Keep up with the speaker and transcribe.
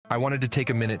I wanted to take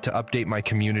a minute to update my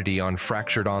community on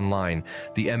Fractured Online,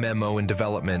 the MMO in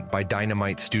development by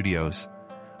Dynamight Studios.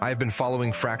 I have been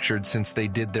following Fractured since they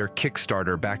did their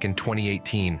Kickstarter back in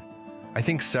 2018. I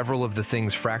think several of the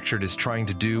things Fractured is trying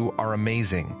to do are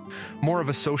amazing. More of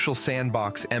a social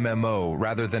sandbox MMO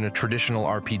rather than a traditional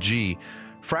RPG,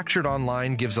 Fractured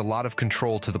Online gives a lot of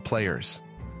control to the players.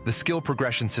 The skill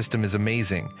progression system is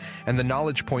amazing, and the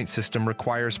knowledge point system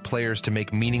requires players to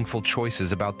make meaningful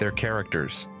choices about their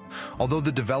characters. Although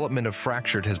the development of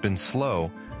Fractured has been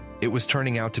slow, it was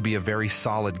turning out to be a very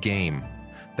solid game.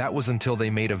 That was until they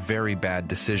made a very bad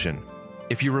decision.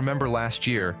 If you remember last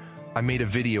year, I made a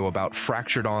video about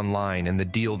Fractured Online and the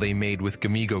deal they made with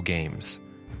Gamigo Games.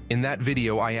 In that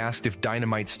video, I asked if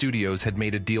Dynamight Studios had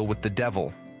made a deal with the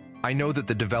devil. I know that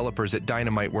the developers at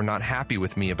Dynamite were not happy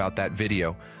with me about that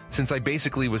video, since I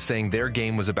basically was saying their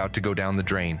game was about to go down the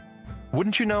drain.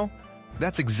 Wouldn't you know?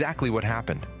 That's exactly what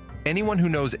happened. Anyone who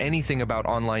knows anything about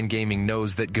online gaming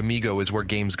knows that Gamigo is where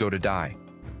games go to die.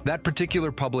 That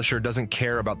particular publisher doesn't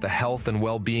care about the health and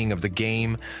well-being of the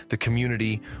game, the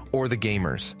community, or the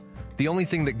gamers. The only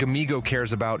thing that Gamigo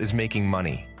cares about is making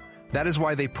money. That is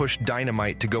why they pushed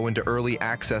Dynamite to go into early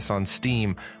access on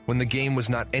Steam when the game was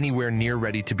not anywhere near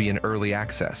ready to be in early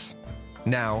access.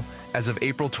 Now, as of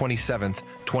April 27,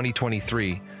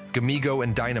 2023, Gamigo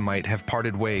and Dynamite have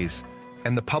parted ways,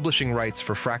 and the publishing rights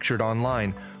for Fractured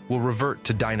Online will revert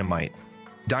to Dynamite.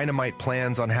 Dynamite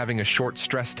plans on having a short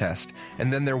stress test,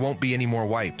 and then there won't be any more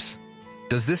wipes.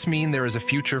 Does this mean there is a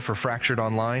future for Fractured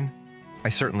Online? I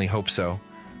certainly hope so.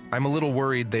 I'm a little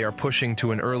worried they are pushing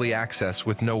to an early access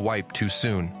with no wipe too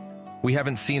soon. We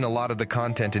haven't seen a lot of the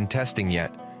content in testing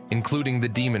yet, including the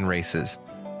demon races.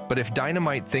 But if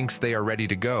Dynamite thinks they are ready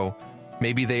to go,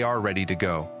 maybe they are ready to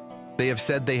go. They have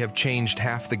said they have changed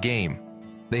half the game.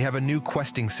 They have a new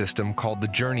questing system called the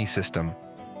Journey system,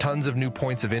 tons of new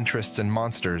points of interests and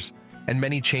monsters, and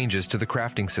many changes to the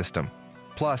crafting system.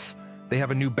 Plus, they have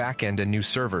a new backend and new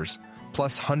servers,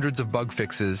 plus hundreds of bug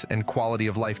fixes and quality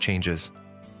of life changes.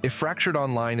 If Fractured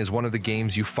Online is one of the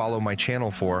games you follow my channel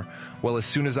for, well, as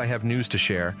soon as I have news to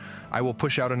share, I will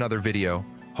push out another video,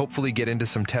 hopefully get into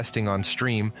some testing on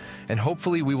stream, and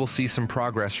hopefully we will see some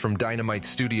progress from Dynamite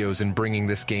Studios in bringing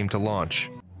this game to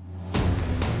launch.